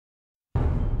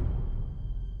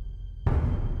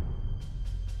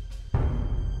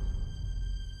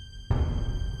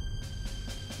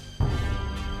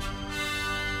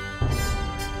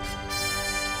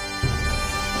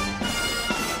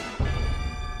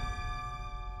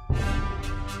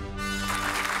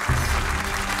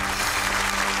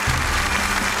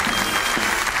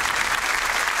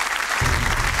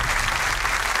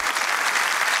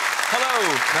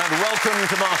welcome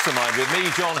to Mastermind with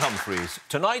me, John Humphrys.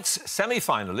 Tonight's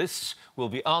semi-finalists will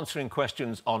be answering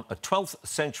questions on a 12th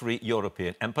century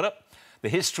European emperor, the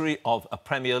history of a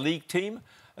Premier League team,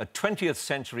 a 20th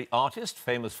century artist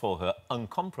famous for her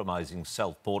uncompromising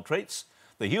self-portraits,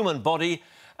 the human body,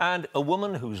 and a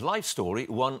woman whose life story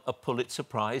won a Pulitzer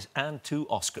Prize and 2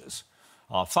 Oscars.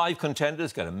 Our 5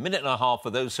 contenders get a minute and a half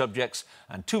for those subjects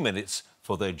and 2 minutes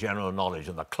for their general knowledge.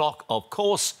 And the clock, of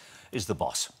course, is the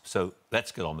boss. So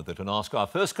let's get on with it and ask our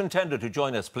first contender to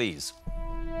join us, please.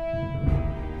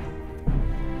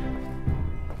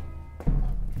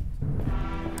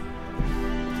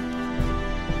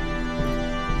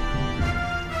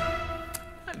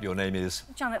 And your name is?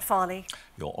 Janet Farley.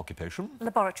 Your occupation?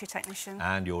 Laboratory technician.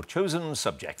 And your chosen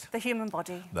subject? The human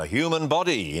body. The human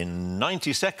body, in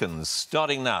 90 seconds,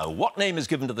 starting now. What name is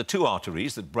given to the 2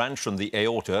 arteries that branch from the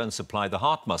aorta and supply the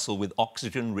heart muscle with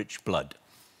oxygen-rich blood?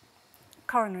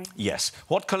 Coronary. Yes.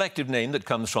 What collective name that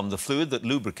comes from the fluid that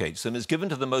lubricates them is given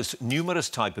to the most numerous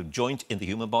type of joint in the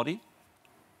human body?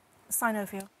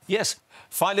 Synovial. Yes.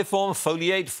 Filiform,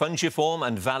 foliate, fungiform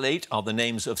and valate are the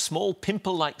names of small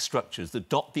pimple-like structures that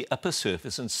dot the upper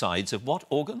surface and sides of what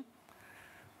organ?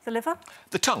 The liver.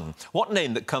 The tongue. What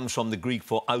name that comes from the Greek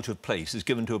for out of place is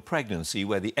given to a pregnancy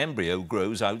where the embryo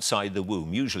grows outside the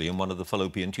womb, usually in one of the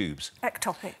fallopian tubes?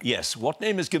 Ectopic. Yes. What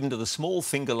name is given to the small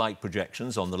finger-like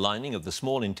projections on the lining of the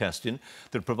small intestine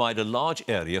that provide a large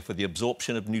area for the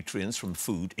absorption of nutrients from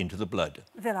food into the blood?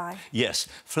 Villi. Yes.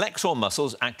 Flexor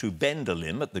muscles act to bend a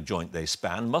limb at the joint they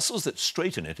span. Muscles that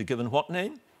straighten it are given what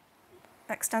name?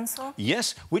 Extensor.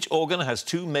 Yes. Which organ has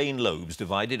 2 main lobes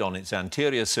divided on its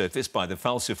anterior surface by the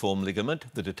falciform ligament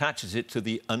that attaches it to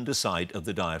the underside of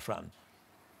the diaphragm?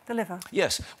 The liver.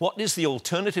 Yes. What is the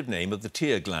alternative name of the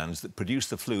tear glands that produce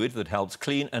the fluid that helps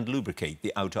clean and lubricate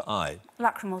the outer eye?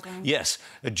 Lacrimal gland. Yes.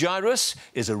 A gyrus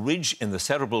is a ridge in the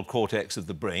cerebral cortex of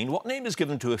the brain. What name is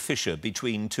given to a fissure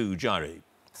between 2 gyri?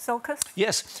 Sulcus.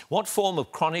 Yes. What form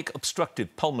of chronic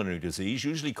obstructive pulmonary disease,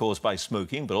 usually caused by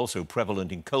smoking but also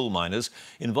prevalent in coal miners,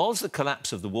 involves the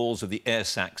collapse of the walls of the air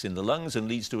sacs in the lungs and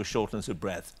leads to a shortness of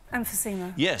breath?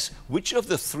 Emphysema. Yes. Which of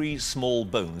the 3 small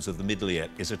bones of the middle ear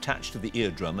is attached to the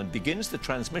eardrum and begins the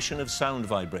transmission of sound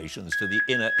vibrations to the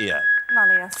inner ear?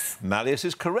 Malleus. Malleus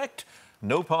is correct.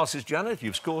 No passes, Janet.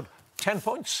 You've scored 10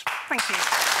 points. Thank you.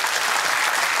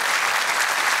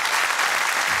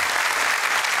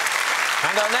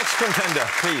 And our next contender,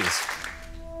 please.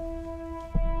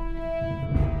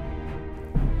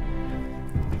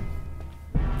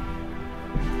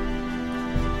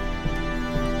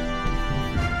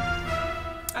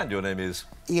 And your name is?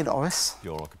 Ian Orris.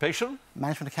 Your occupation?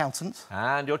 Management accountant.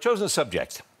 And your chosen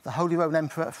subject? The Holy Roman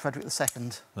Emperor Frederick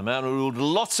II. The man who ruled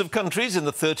lots of countries in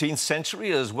the 13th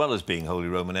century, as well as being Holy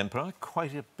Roman Emperor.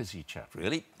 Quite a busy chap,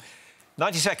 really.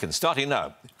 90 seconds, starting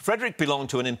now. Frederick belonged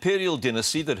to an imperial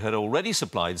dynasty that had already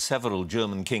supplied several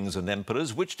German kings and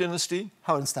emperors. Which dynasty?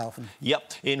 Hohenstaufen.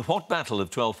 Yep. In what battle of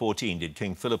 1214 did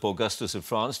King Philip Augustus of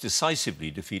France decisively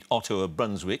defeat Otto of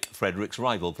Brunswick, Frederick's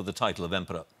rival for the title of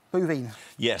emperor? Bouvines.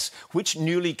 Yes. Which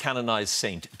newly canonised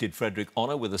saint did Frederick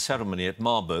honour with a ceremony at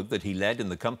Marburg that he led in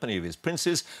the company of his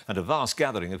princes and a vast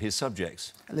gathering of his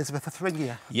subjects? Elizabeth of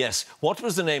Thuringia. Yes. What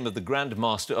was the name of the Grand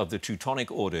Master of the Teutonic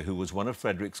Order who was one of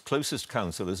Frederick's closest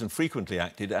counsellors and frequently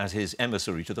acted as his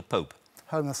emissary to the Pope?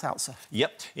 Homer Salzer.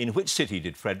 Yep. In which city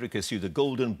did Frederick issue the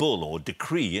Golden Bull, or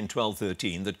decree, in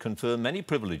 1213 that confirmed many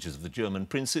privileges of the German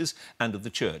princes and of the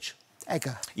Church?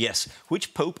 Egger. Yes.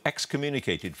 Which pope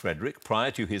excommunicated Frederick prior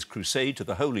to his crusade to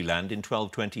the Holy Land in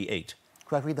 1228?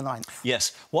 Gregory IX.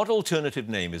 Yes. What alternative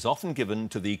name is often given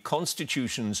to the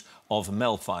constitutions of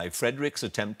Melfi, Frederick's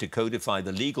attempt to codify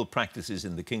the legal practices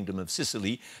in the Kingdom of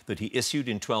Sicily that he issued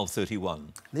in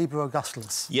 1231? Liber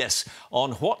Augustulus. Yes.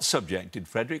 On what subject did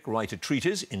Frederick write a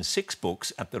treatise in 6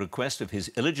 books at the request of his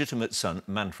illegitimate son,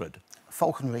 Manfred?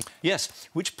 Falconry. Yes.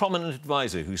 Which prominent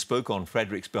advisor who spoke on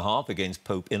Frederick's behalf against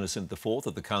Pope Innocent IV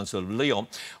at the Council of Lyon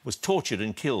was tortured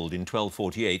and killed in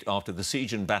 1248 after the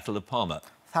siege and battle of Parma?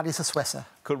 Thaddeus of Suessa.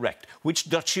 Correct. Which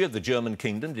duchy of the German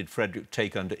kingdom did Frederick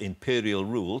take under imperial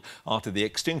rule after the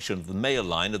extinction of the male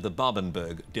line of the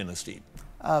Babenberg dynasty?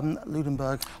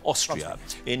 Ludenberg. Austria.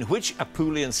 In which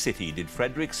Apulian city did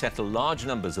Frederick settle large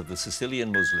numbers of the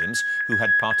Sicilian Muslims who had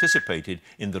participated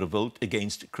in the revolt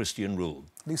against Christian rule?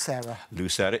 Lucera.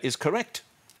 Lucera is correct.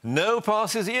 No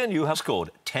passes, Ian. You have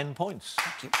scored 10 points.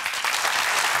 Thank you.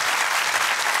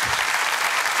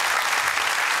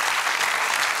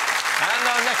 And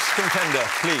our next contender,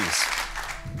 please.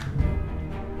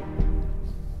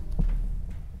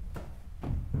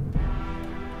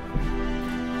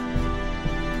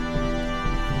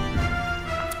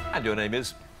 And your name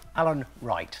is? Alan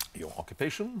Wright. Your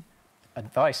occupation?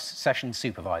 Advice Session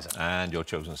Supervisor. And your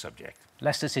chosen subject?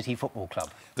 Leicester City Football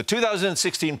Club. The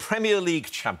 2016 Premier League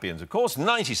champions, of course.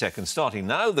 90 seconds starting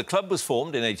now. The club was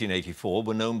formed in 1884,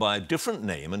 were known by a different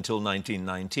name until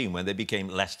 1919, when they became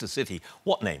Leicester City.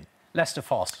 What name? Leicester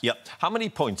Foss. Yep. How many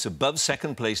points above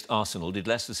second-placed Arsenal did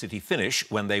Leicester City finish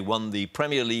when they won the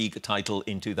Premier League title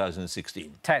in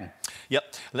 2016? 10.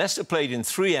 Yep. Leicester played in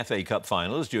 3 FA Cup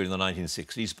finals during the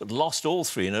 1960s, but lost all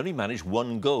 3 and only managed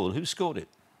 1 goal. Who scored it?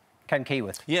 Ken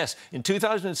Keyworth. Yes. In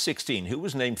 2016, who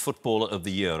was named Footballer of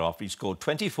the Year after he scored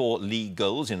 24 league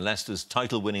goals in Leicester's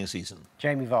title-winning season?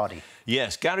 Jamie Vardy.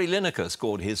 Yes. Gary Lineker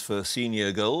scored his first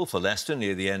senior goal for Leicester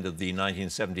near the end of the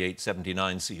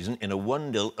 1978-79 season in a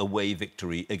 1-0 away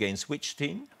victory against which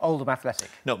team? Oldham Athletic.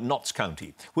 No, Notts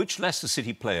County. Which Leicester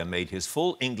City player made his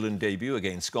full England debut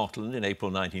against Scotland in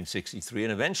April 1963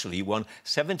 and eventually won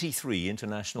 73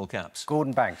 international caps?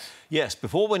 Gordon Banks. Yes,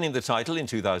 before winning the title in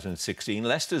 2016,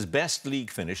 Leicester's best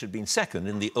league finish had been second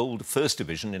in the old First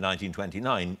Division in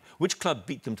 1929. Which club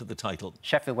beat them to the title?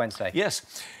 Sheffield Wednesday.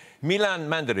 Yes. Milan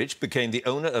Mandaric became the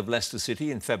owner of Leicester City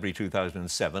in February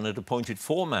 2007 and appointed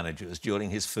 4 managers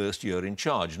during his first year in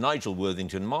charge. Nigel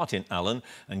Worthington, Martin Allen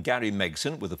and Gary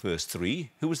Megson were the first 3.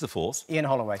 Who was the 4th? Ian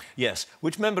Holloway. Yes.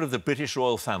 Which member of the British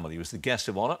royal family was the guest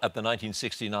of honour at the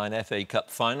 1969 FA Cup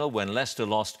final when Leicester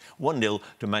lost 1-0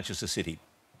 to Manchester City?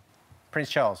 Prince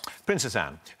Charles. Princess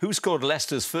Anne. Who scored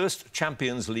Leicester's first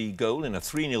Champions League goal in a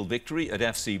 3-0 victory at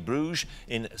FC Bruges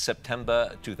in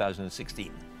September 2016?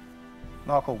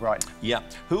 Mark Albright. Yeah.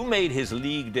 Who made his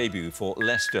league debut for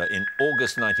Leicester in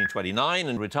August 1929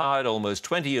 and retired almost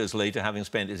 20 years later, having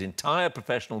spent his entire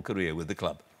professional career with the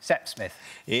club? Sepp Smith.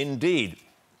 Indeed.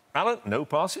 Alan, no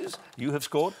passes. You have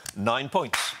scored 9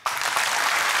 points.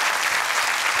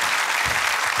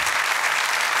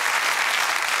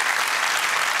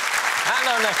 And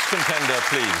our next contender,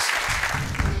 please.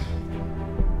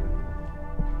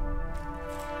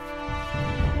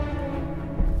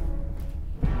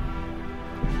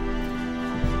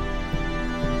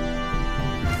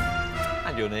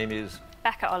 And your name is?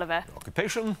 Becca Oliver. Your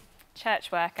occupation?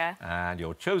 Church worker. And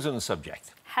your chosen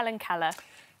subject? Helen Keller.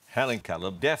 Helen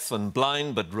Keller, deaf and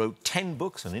blind, but wrote 10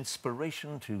 books, an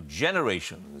inspiration to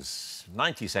generations.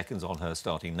 90 seconds on her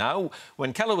starting now.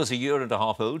 When Keller was a year and a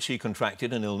half old, she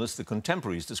contracted an illness the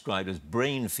contemporaries described as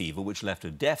brain fever, which left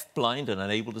her deaf, blind and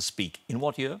unable to speak. In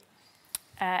what year?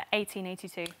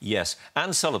 1882. Yes.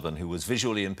 Anne Sullivan, who was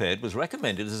visually impaired, was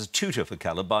recommended as a tutor for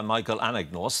Keller by Michael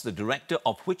Anagnos, the director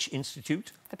of which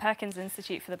institute? The Perkins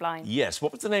Institute for the Blind. Yes.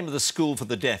 What was the name of the school for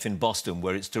the deaf in Boston,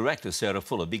 where its director, Sarah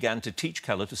Fuller, began to teach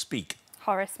Keller to speak?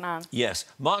 Horace Mann. Yes.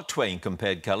 Mark Twain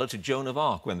compared Keller to Joan of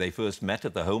Arc when they first met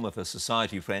at the home of her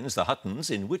society friends, the Huttons,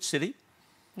 in which city?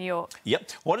 New York.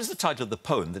 Yep. What is the title of the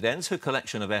poem that ends her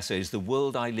collection of essays, The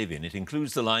World I Live In? It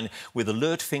includes the line, "With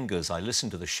alert fingers I listen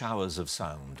to the showers of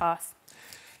sound." Pass.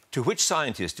 To which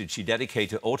scientist did she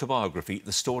dedicate her autobiography,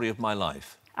 The Story of My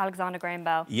Life? Alexander Graham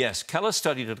Bell. Yes. Keller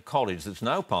studied at a college that's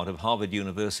now part of Harvard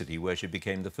University, where she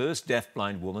became the first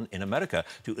deaf-blind woman in America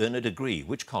to earn a degree.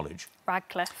 Which college?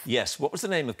 Radcliffe. Yes. What was the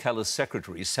name of Keller's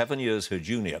secretary, 7 years her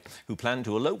junior, who planned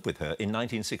to elope with her in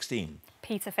 1916?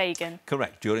 Peter Fagan.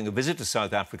 Correct. During a visit to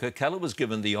South Africa, Keller was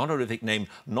given the honorific name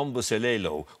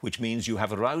Nombuselelo, which means you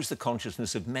have aroused the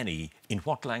consciousness of many. In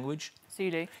what language?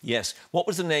 Zulu. Yes. What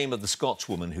was the name of the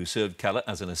Scotswoman who served Keller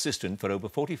as an assistant for over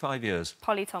 45 years?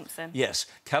 Polly Thompson. Yes.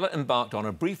 Keller embarked on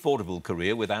a brief vaudeville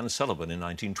career with Anne Sullivan in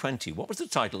 1920. What was the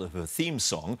title of her theme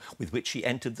song with which she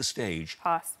entered the stage?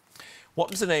 Pass.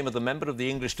 What was the name of the member of the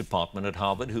English department at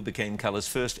Harvard who became Keller's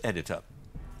first editor?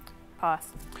 Pass.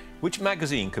 Which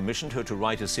magazine commissioned her to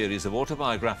write a series of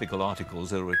autobiographical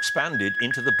articles that were expanded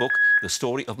into the book The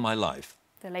Story of My Life?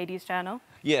 The Ladies' Journal.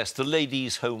 Yes, the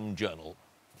Ladies' Home Journal.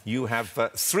 You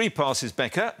have 3 passes,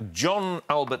 Becca. John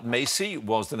Albert Macy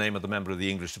was the name of the member of the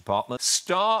English department.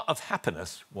 Star of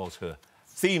Happiness was her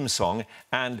theme song,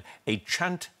 and A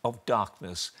Chant of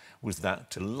Darkness was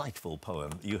that delightful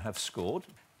poem. You have scored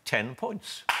 10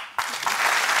 points.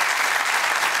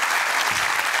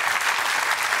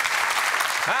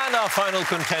 And our final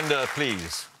contender,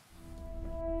 please.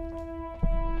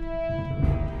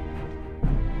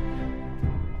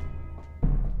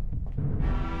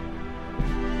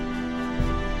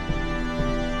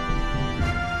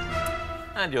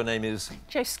 And your name is?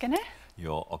 Jo Skinner.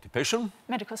 Your occupation?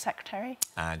 Medical Secretary.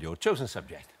 And your chosen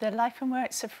subject? The Life and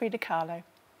Works of Frida Kahlo.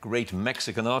 Great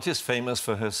Mexican artist, famous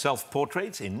for her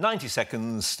self-portraits. In 90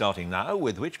 seconds, starting now,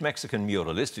 with which Mexican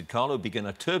muralist did Kahlo begin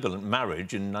a turbulent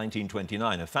marriage in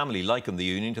 1929? A family likened the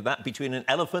union to that between an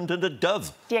elephant and a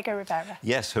dove. Diego Rivera.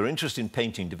 Yes, her interest in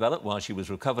painting developed while she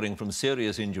was recovering from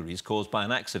serious injuries caused by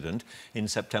an accident in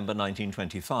September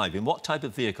 1925. In what type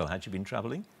of vehicle had she been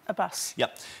travelling? A bus.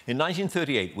 Yep. In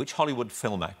 1938, which Hollywood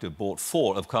film actor bought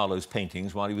 4 of Kahlo's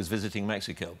paintings while he was visiting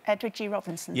Mexico? Edward G.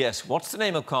 Robinson. Yes. What's the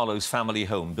name of Kahlo's family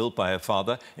home built by her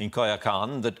father in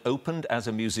Coyoacan that opened as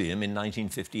a museum in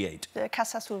 1958? The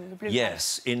Casa Azul, the blue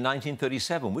Yes. In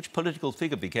 1937, which political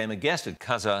figure became a guest at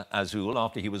Casa Azul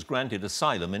after he was granted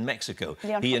asylum in Mexico?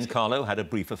 Leon He and Trotsky. Kahlo had a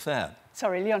brief affair.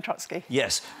 Sorry, Leon Trotsky.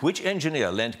 Yes. Which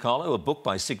engineer lent Kahlo a book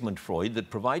by Sigmund Freud that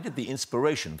provided the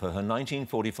inspiration for her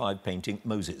 1945 painting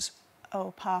Moses?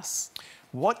 Oh, pass.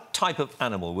 What type of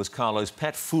animal was Kahlo's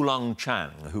pet Fulong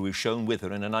Chang, who is shown with her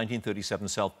in a 1937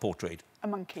 self-portrait? A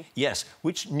monkey. Yes.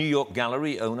 Which New York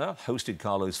gallery owner hosted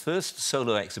Kahlo's first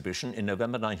solo exhibition in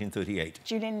November 1938?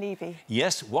 Julian Levy.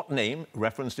 Yes. What name,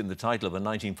 referenced in the title of a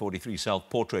 1943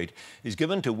 self-portrait, is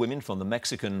given to women from the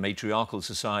Mexican matriarchal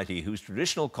society whose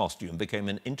traditional costume became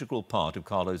an integral part of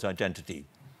Kahlo's identity?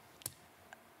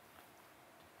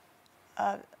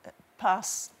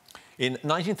 Pass. In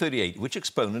 1938, which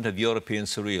exponent of European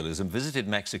surrealism visited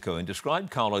Mexico and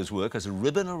described Kahlo's work as a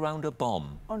ribbon around a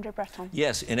bomb? André Breton.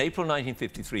 Yes, in April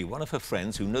 1953, one of her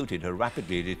friends, who noted her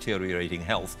rapidly deteriorating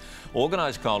health,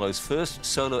 organised Kahlo's first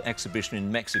solo exhibition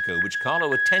in Mexico, which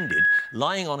Kahlo attended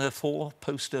lying on her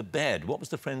 4-poster bed. What was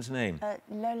the friend's name?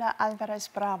 Lola Alvarez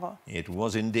Bravo. It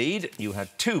was indeed. You had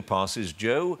 2 passes,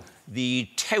 Joe. The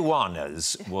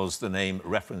Tehuanas was the name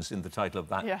referenced in the title of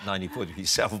that 1943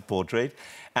 self-portrait.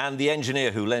 And the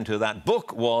engineer who lent her that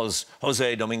book was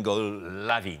José Domingo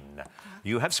Lavin.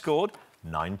 You have scored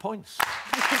 9 points.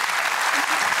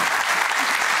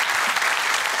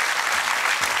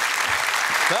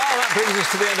 Well, that brings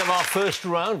us to the end of our first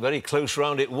round. Very close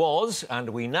round it was.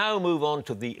 And we now move on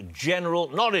to the general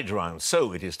knowledge round.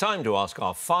 So it is time to ask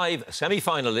our 5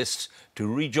 semi-finalists to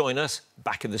rejoin us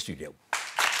back in the studio.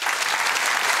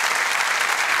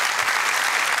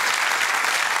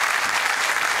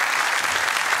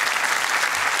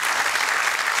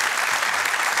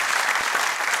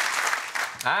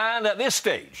 And at this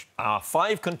stage, our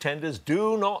 5 contenders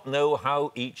do not know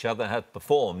how each other had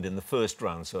performed in the first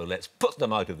round, so let's put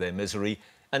them out of their misery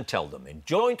and tell them. In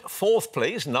joint 4th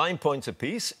place, 9 points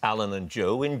apiece, Alan and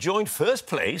Joe. In joint 1st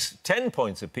place, 10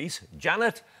 points apiece,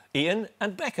 Janet, Ian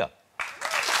and Becca.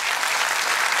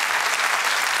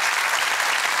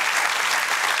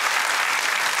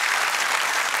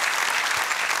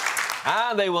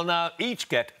 And they will now each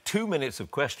get 2 minutes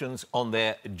of questions on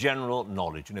their general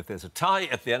knowledge. And if there's a tie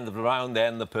at the end of the round,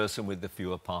 then the person with the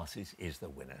fewer passes is the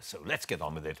winner. So let's get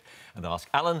on with it and ask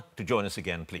Alan to join us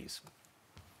again, please.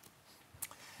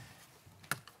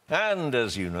 And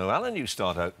as you know, Alan, you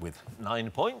start out with 9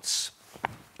 points.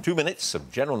 2 minutes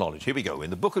of general knowledge. Here we go.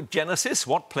 In the book of Genesis,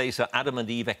 what place are Adam and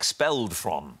Eve expelled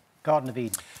from? Garden of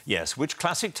Eden. Yes. Which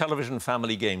classic television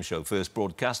family game show, first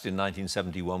broadcast in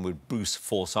 1971 with Bruce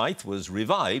Forsyth, was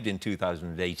revived in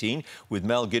 2018 with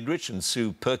Mel Gidrich and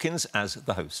Sue Perkins as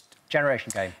the host?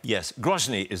 Generation Game. Yes.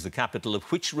 Grozny is the capital of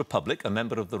which republic, a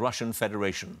member of the Russian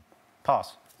Federation?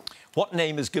 Pass. What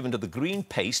name is given to the green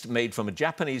paste made from a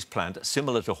Japanese plant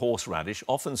similar to horseradish,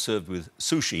 often served with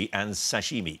sushi and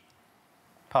sashimi?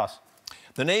 Pass.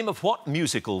 The name of what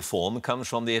musical form comes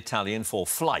from the Italian for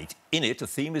flight? In it, a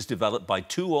theme is developed by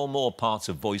 2 or more parts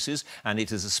of voices, and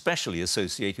it is especially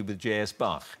associated with J.S.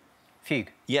 Bach. Fugue.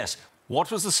 Yes.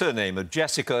 What was the surname of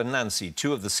Jessica and Nancy,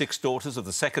 2 of the 6 daughters of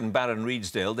the 2nd Baron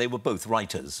Redesdale? They were both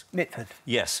writers. Mitford.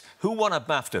 Yes. Who won a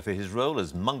BAFTA for his role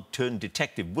as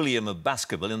monk-turned-detective William of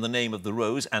Baskerville in The Name of the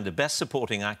Rose, and a Best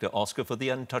Supporting Actor Oscar for The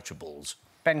Untouchables?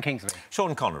 Ben Kingsley.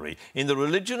 Sean Connery. In the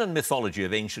religion and mythology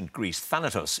of ancient Greece,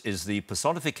 Thanatos is the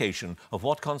personification of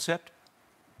what concept?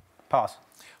 Pass.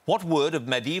 What word of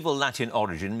medieval Latin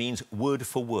origin means word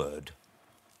for word?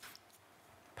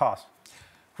 Pass.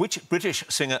 Which British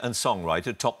singer and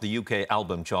songwriter topped the UK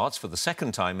album charts for the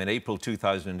 2nd time in April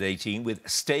 2018 with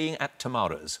Staying at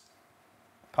Tamara's?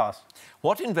 Pass.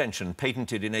 What invention,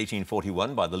 patented in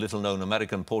 1841 by the little-known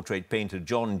American portrait painter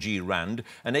John G. Rand,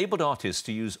 enabled artists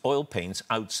to use oil paints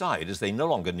outside as they no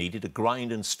longer needed to grind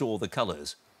and store the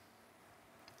colours?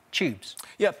 Tubes.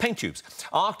 Yeah, paint tubes.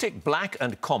 Arctic, black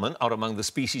and common are among the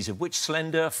species of which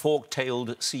slender,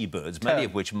 fork-tailed seabirds, many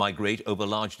of which migrate over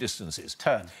large distances.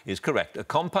 Tern. Is correct. A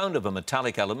compound of a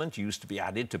metallic element used to be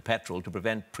added to petrol to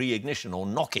prevent pre-ignition or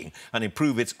knocking and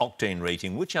improve its octane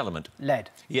rating. Which element? Lead.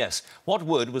 Yes. What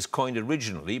word was coined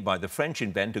originally by the French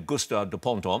inventor Gustave de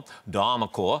Ponton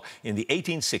d'Armacourt in the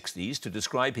 1860s to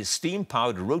describe his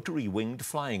steam-powered rotary-winged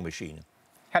flying machine?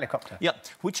 Helicopter. Yeah.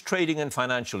 Which trading and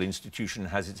financial institution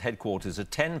has its headquarters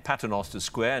at 10 Paternoster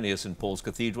Square near St Paul's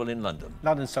Cathedral in London?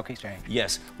 London Stock Exchange.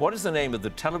 Yes. What is the name of the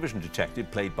television detective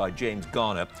played by James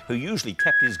Garner, who usually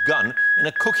kept his gun in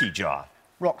a cookie jar?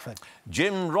 Rockford.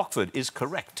 Jim Rockford is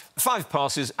correct. 5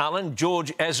 passes, Alan.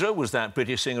 George Ezra was that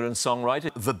British singer and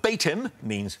songwriter. Verbatim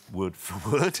means word for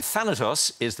word.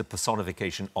 Thanatos is the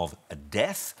personification of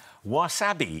death.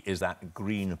 Wasabi is that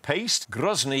green paste.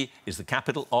 Grozny is the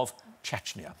capital of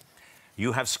Chechnya.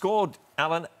 You have scored,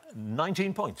 Alan,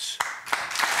 19 points.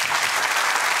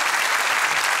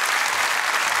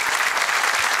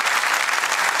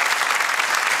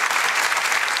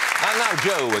 And now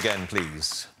Joe again,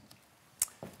 please.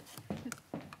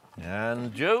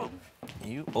 And Joe,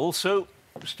 you also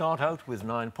start out with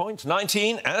 9 points.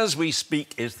 19, as we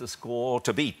speak, is the score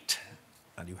to beat.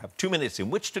 And you have 2 minutes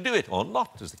in which to do it, or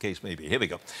not, as the case may be. Here we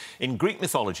go. In Greek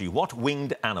mythology, what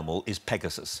winged animal is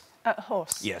Pegasus?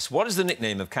 Horse. Yes. What is the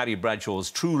nickname of Carrie Bradshaw's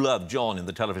true love, John, in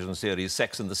the television series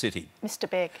Sex and the City? Mr.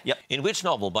 Big. Yep. In which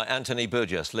novel by Anthony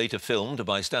Burgess, later filmed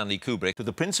by Stanley Kubrick,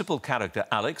 the principal character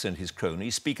Alex and his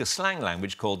cronies speak a slang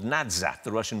language called nadzat,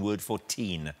 the Russian word for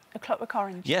teen? A Clockwork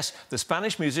Orange. Yes. The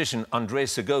Spanish musician Andrés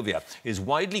Segovia is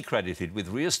widely credited with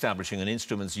re-establishing an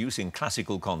instrument's use in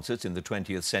classical concerts in the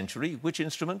 20th century. Which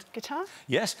instrument? Guitar.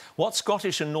 Yes. What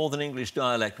Scottish and Northern English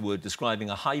dialect word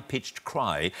describing a high-pitched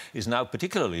cry is now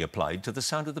particularly applied to the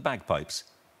sound of the bagpipes?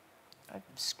 A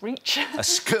screech. A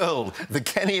skirl. The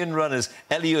Kenyan runners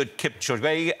Eliud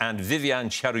Kipchoge and Vivian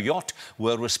Cheruiyot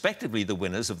were respectively the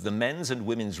winners of the men's and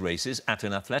women's races at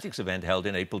an athletics event held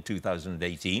in April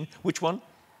 2018. Which one?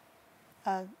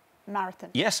 Marathon.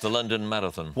 Yes, the London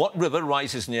Marathon. What river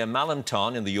rises near Malham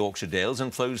Tarn in the Yorkshire Dales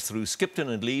and flows through Skipton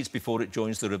and Leeds before it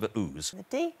joins the River Ouse? The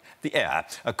D. The air.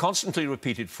 A constantly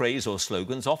repeated phrase or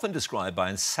slogans often described by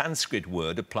a Sanskrit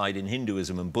word applied in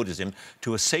Hinduism and Buddhism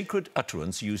to a sacred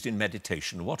utterance used in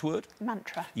meditation. What word?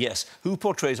 Mantra. Yes. Who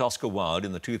portrays Oscar Wilde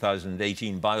in the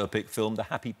 2018 biopic film The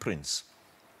Happy Prince?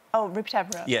 Oh, Rupert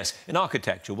Everett. Yes. In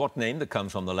architecture, what name that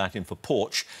comes from the Latin for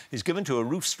porch is given to a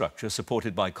roof structure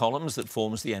supported by columns that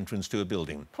forms the entrance to a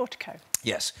building? Portico.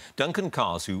 Yes. Duncan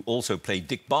Cars, who also played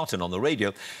Dick Barton on the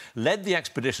radio, led the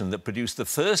expedition that produced the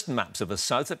first maps of a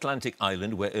South Atlantic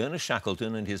island where Ernest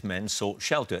Shackleton and his men sought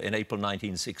shelter in April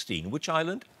 1916. Which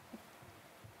island?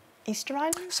 Easter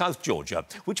Island. South Georgia.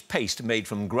 Which paste made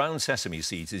from ground sesame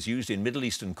seeds is used in Middle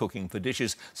Eastern cooking for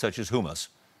dishes such as hummus?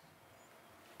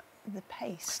 The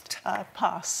paste.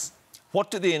 Pass. What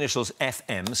do the initials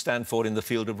FM stand for in the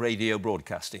field of radio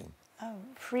broadcasting? Oh,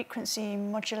 frequency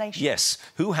modulation. Yes.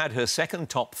 Who had her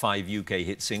second top 5 UK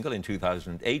hit single in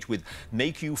 2008 with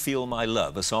Make You Feel My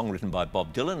Love, a song written by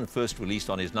Bob Dylan and first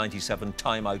released on his 97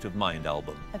 Time Out of Mind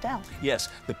album? Adele. Yes.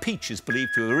 The peach is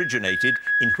believed to have originated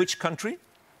in which country?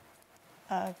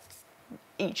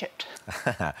 Egypt.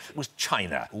 It was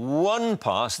China. 1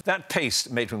 pass. That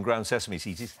paste made from ground sesame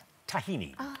seeds is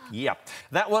tahini. Yeah.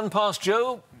 That 1 pass,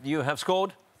 Joe, you have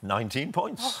scored 19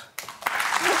 points. Oh.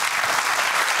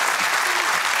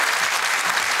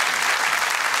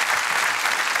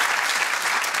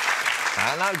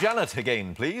 And now Janet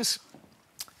again, please.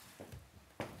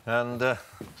 And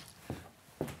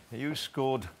you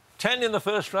scored 10 in the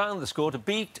first round. The score to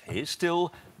beat is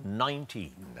still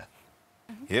 19.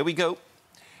 Here we go.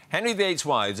 Henry VIII's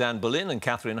wives, Anne Boleyn and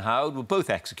Catherine Howard, were both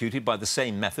executed by the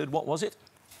same method. What was it?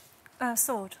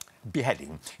 Sword.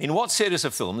 Beheading. In what series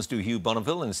of films do Hugh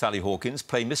Bonneville and Sally Hawkins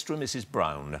play Mr. and Mrs.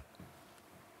 Brown?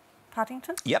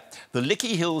 Paddington. Yep. The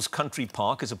Lickey Hills Country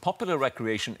Park is a popular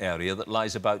recreation area that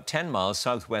lies about 10 miles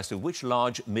southwest of which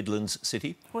large Midlands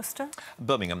city? Worcester.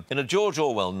 Birmingham. In a George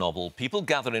Orwell novel, people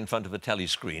gather in front of a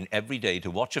telescreen every day to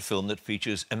watch a film that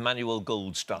features Emmanuel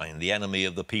Goldstein, the enemy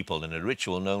of the people, in a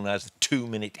ritual known as the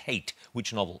 2-minute hate.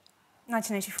 Which novel?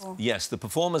 1984. Yes. The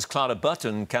performers Clara Butt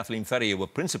and Kathleen Ferrier were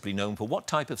principally known for what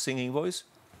type of singing voice?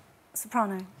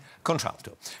 Soprano.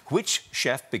 Contralto. Which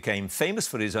chef became famous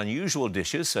for his unusual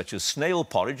dishes such as snail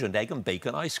porridge and egg and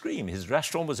bacon ice cream? His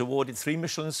restaurant was awarded 3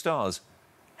 Michelin stars.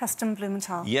 Heston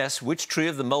Blumenthal. Yes. Which tree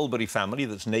of the mulberry family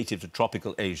that's native to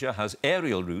tropical Asia has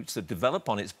aerial roots that develop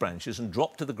on its branches and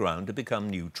drop to the ground to become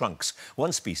new trunks?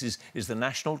 One species is the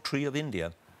national tree of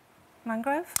India.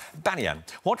 Mangrove. Banyan.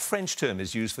 What French term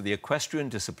is used for the equestrian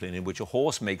discipline in which a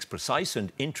horse makes precise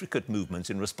and intricate movements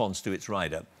in response to its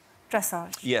rider?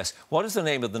 Dressage. Yes. What is the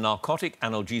name of the narcotic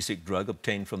analgesic drug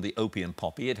obtained from the opium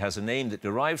poppy? It has a name that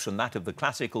derives from that of the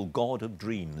classical god of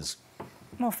dreams.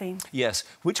 Morphine. Yes.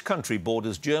 Which country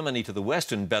borders Germany to the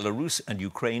west and Belarus and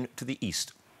Ukraine to the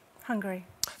east? Hungary.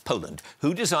 Poland.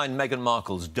 Who designed Meghan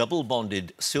Markle's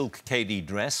double-bonded silk KD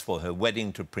dress for her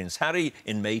wedding to Prince Harry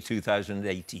in May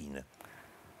 2018?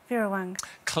 Vera Wang.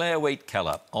 Claire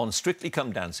Waite-Keller. On Strictly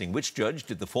Come Dancing, which judge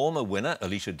did the former winner,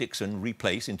 Alicia Dixon,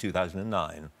 replace in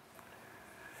 2009?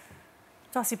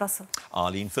 Darcy Bussell.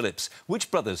 Arlene Phillips.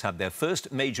 Which brothers had their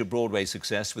first major Broadway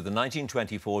success with the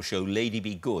 1924 show Lady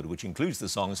Be Good, which includes the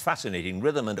songs Fascinating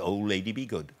Rhythm and Oh Lady Be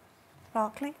Good?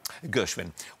 Barclay.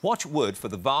 Gershwin. What word for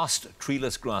the vast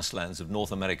treeless grasslands of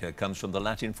North America comes from the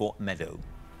Latin for meadow?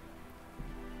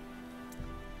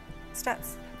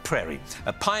 Steps. Prairie.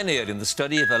 A pioneer in the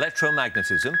study of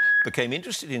electromagnetism, became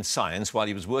interested in science while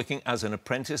he was working as an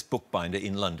apprentice bookbinder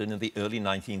in London in the early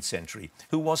 19th century.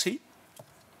 Who was he?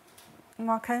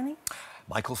 Marconi.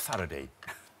 Michael Faraday.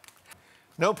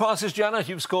 No passes, Janet.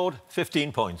 You've scored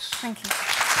 15 points. Thank you.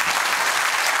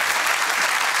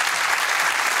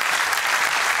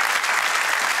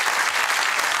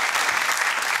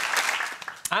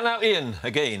 And now Ian,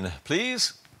 again,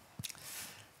 please.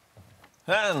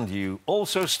 And you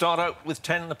also start out with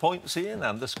 10 points, Ian,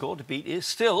 and the score to beat is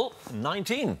still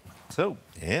 19. So,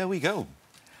 here we go.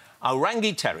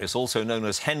 Aorangi Terrace, also known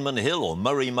as Henman Hill or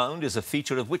Murray Mound, is a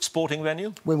feature of which sporting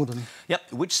venue? Wimbledon.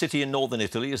 Yep. Which city in northern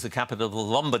Italy is the capital of the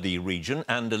Lombardy region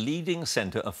and a leading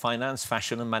centre of finance,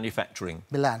 fashion and manufacturing?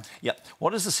 Milan. Yep.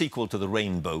 What is the sequel to The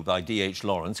Rainbow by D.H.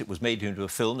 Lawrence? It was made into a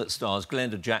film that stars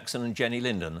Glenda Jackson and Jenny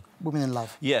Linden. Women in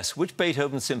Love. Yes. Which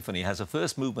Beethoven symphony has a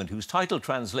first movement whose title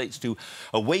translates to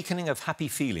Awakening of Happy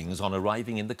Feelings on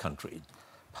Arriving in the Country?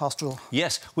 Pastoral.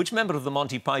 Yes. Which member of the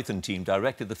Monty Python team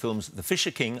directed the films The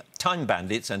Fisher King, Time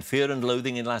Bandits and Fear and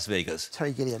Loathing in Las Vegas?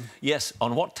 Terry Gilliam. Yes.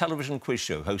 On what television quiz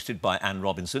show hosted by Anne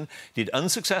Robinson did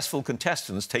unsuccessful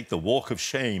contestants take the walk of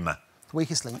shame? The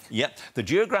Weakest Link. Yep. The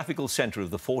geographical centre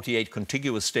of the 48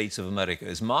 contiguous states of America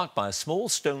is marked by a small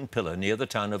stone pillar near the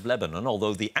town of Lebanon,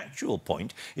 although the actual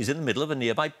point is in the middle of a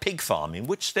nearby pig farm. In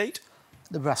which state?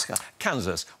 Nebraska.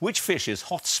 Kansas. Which fish is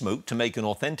hot smoked to make an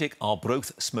authentic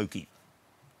Arbroath smoky?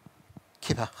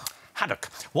 Kipper. Haddock.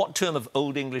 What term of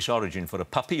Old English origin for a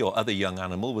puppy or other young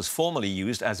animal was formerly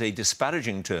used as a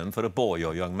disparaging term for a boy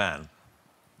or young man?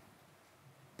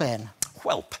 Ben.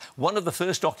 Whelp. One of the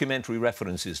first documentary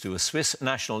references to a Swiss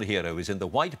national hero is in the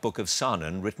White Book of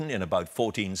Saanen, written in about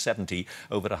 1470,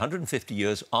 over 150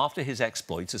 years after his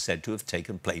exploits are said to have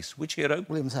taken place. Which hero?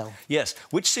 William Tell. Yes.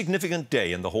 Which significant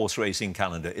day in the horse racing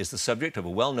calendar is the subject of a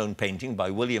well-known painting by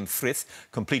William Frith,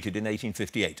 completed in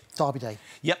 1858? Derby Day.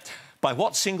 Yep. By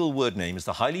what single word name is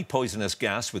the highly poisonous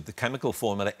gas with the chemical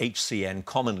formula HCN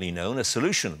commonly known? A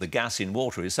solution of the gas in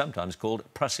water is sometimes called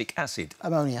prussic acid.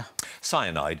 Ammonia.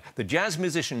 Cyanide. The jazz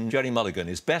musician Jerry Mulligan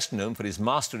is best known for his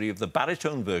mastery of the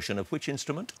baritone version of which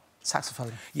instrument?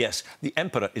 Saxophone. Yes. The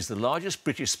emperor is the largest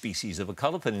British species of a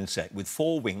colourful insect with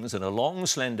 4 wings and a long,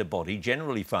 slender body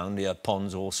generally found near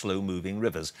ponds or slow-moving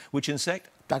rivers. Which insect?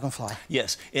 Dragonfly.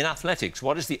 Yes. In athletics,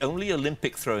 what is the only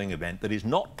Olympic throwing event that is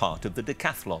not part of the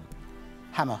decathlon?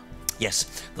 Hammer.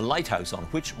 Yes. The lighthouse on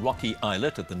which rocky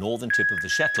islet at the northern tip of the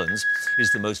Shetlands is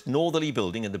the most northerly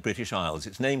building in the British Isles.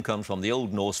 Its name comes from the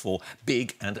Old Norse for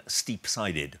big and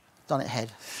steep-sided. Dunnet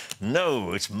Head.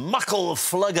 No, it's Muckle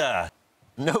Flugger.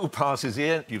 No passes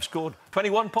here. You've scored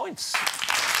 21 points.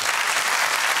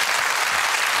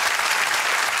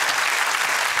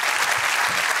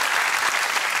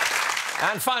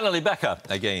 And finally, Becca,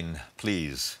 again,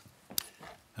 please.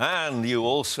 And you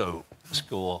also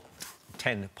score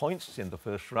 10 points in the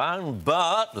first round,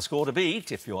 but the score to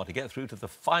beat, if you want to get through to the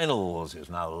finals,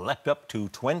 is now leapt up to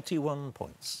 21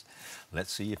 points.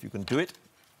 Let's see if you can do it.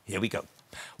 Here we go.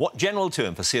 What general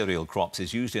term for cereal crops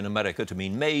is used in America to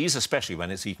mean maize, especially when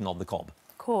it's eaten on the cob?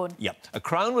 Corn. Yep. A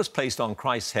crown was placed on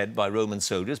Christ's head by Roman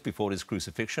soldiers before his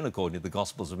crucifixion, according to the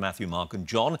Gospels of Matthew, Mark and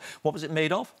John. What was it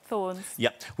made of? Thorns.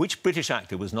 Yep. Which British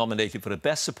actor was nominated for a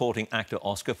Best Supporting Actor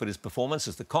Oscar for his performance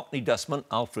as the Cockney dustman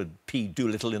Alfred P.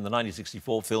 Doolittle in the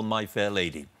 1964 film My Fair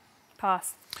Lady?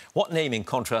 Pass. What name, in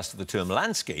contrast to the term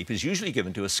landscape, is usually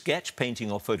given to a sketch,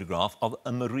 painting or photograph of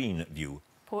a marine view?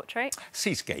 Portrait.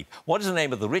 Seascape. What is the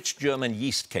name of the rich German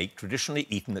yeast cake traditionally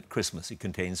eaten at Christmas? It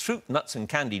contains fruit, nuts and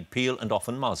candied peel and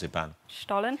often marzipan.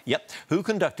 Stollen. Yep. Who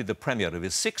conducted the premiere of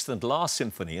his 6th and last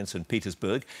symphony in St.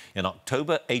 Petersburg in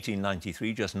October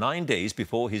 1893, just 9 days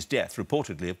before his death,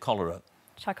 reportedly of cholera?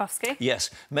 Tchaikovsky. Yes,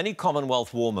 many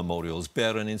Commonwealth War memorials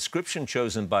bear an inscription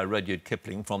chosen by Rudyard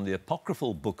Kipling from the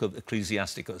apocryphal book of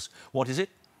Ecclesiasticus. What is it?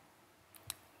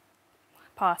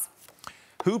 Pass.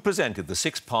 Who presented the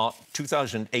six-part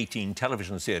 2018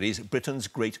 television series Britain's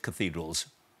Great Cathedrals?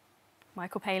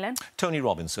 Michael Palin. Tony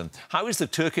Robinson. How is the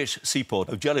Turkish seaport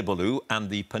of Gelibolu and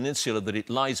the peninsula that it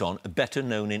lies on better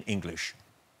known in English?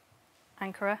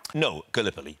 Ankara. No,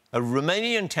 Gallipoli. A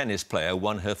Romanian tennis player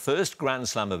won her first Grand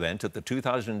Slam event at the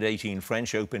 2018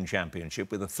 French Open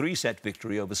Championship with a three-set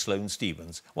victory over Sloane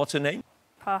Stephens. What's her name?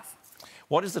 Pass.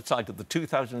 What is the title of the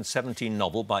 2017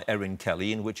 novel by Erin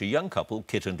Kelly in which a young couple,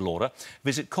 Kit and Laura,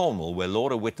 visit Cornwall, where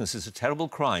Laura witnesses a terrible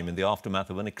crime in the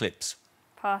aftermath of an eclipse?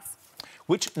 Pass.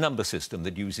 Which number system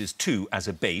that uses 2 as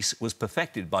a base was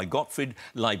perfected by Gottfried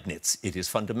Leibniz? It is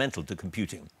fundamental to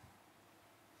computing.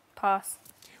 Pass.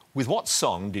 With what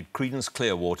song did Creedence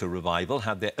Clearwater Revival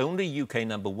have their only UK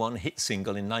 #1 hit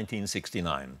single in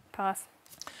 1969? Pass.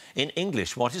 In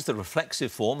English, what is the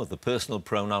reflexive form of the personal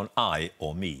pronoun I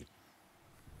or me?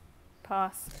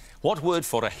 Pass. What word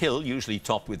for a hill, usually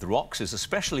topped with rocks, is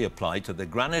especially applied to the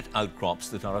granite outcrops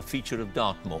that are a feature of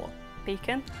Dartmoor?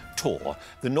 Beacon. Tor.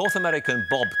 The North American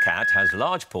bobcat has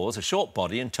large paws, a short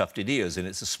body and tufted ears, and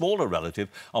it's a smaller relative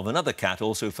of another cat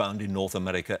also found in North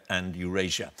America and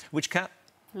Eurasia. Which cat?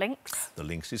 Lynx. The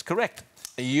lynx is correct.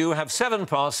 You have 7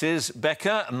 passes,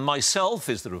 Becca. Myself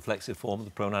is the reflexive form of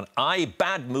the pronoun I.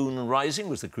 Bad Moon Rising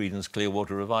was the Creedence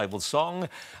Clearwater Revival song.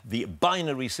 The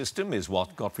binary system is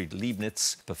what Gottfried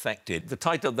Leibniz perfected. The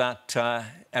title of that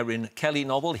Erin Kelly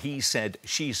novel, He Said,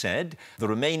 She Said. The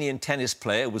Romanian tennis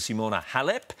player was Simona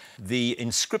Halep. The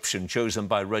inscription chosen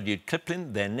by Rudyard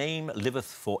Kipling, Their name liveth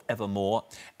for evermore.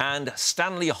 And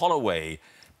Stanley Holloway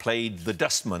played the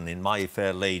dustman in My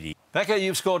Fair Lady. Becca,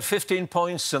 you've scored 15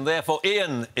 points, and therefore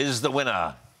Ian is the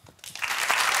winner.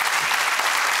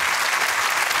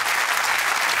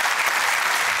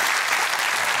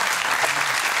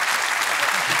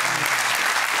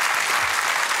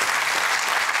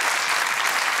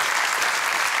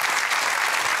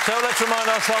 So let's remind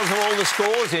ourselves of all the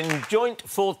scores. In joint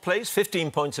 4th place,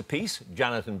 15 points apiece,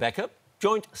 Janet and Becca.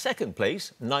 Joint 2nd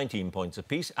place, 19 points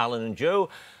apiece, Alan and Joe.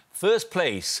 1st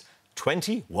place,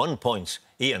 21 points,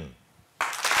 Ian.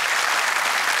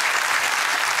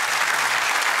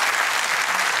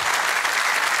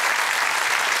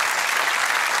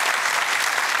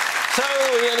 So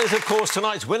Ian is, of course,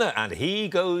 tonight's winner, and he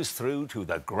goes through to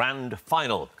the grand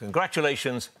final.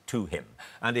 Congratulations to him.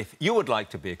 And if you would like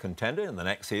to be a contender in the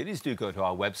next series, do go to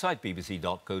our website,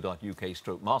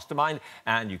 bbc.co.uk/mastermind,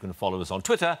 and you can follow us on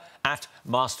Twitter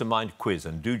 @mastermindquiz.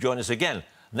 And do join us again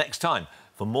next time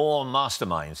for more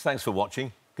Masterminds. Thanks for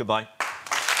watching. Goodbye.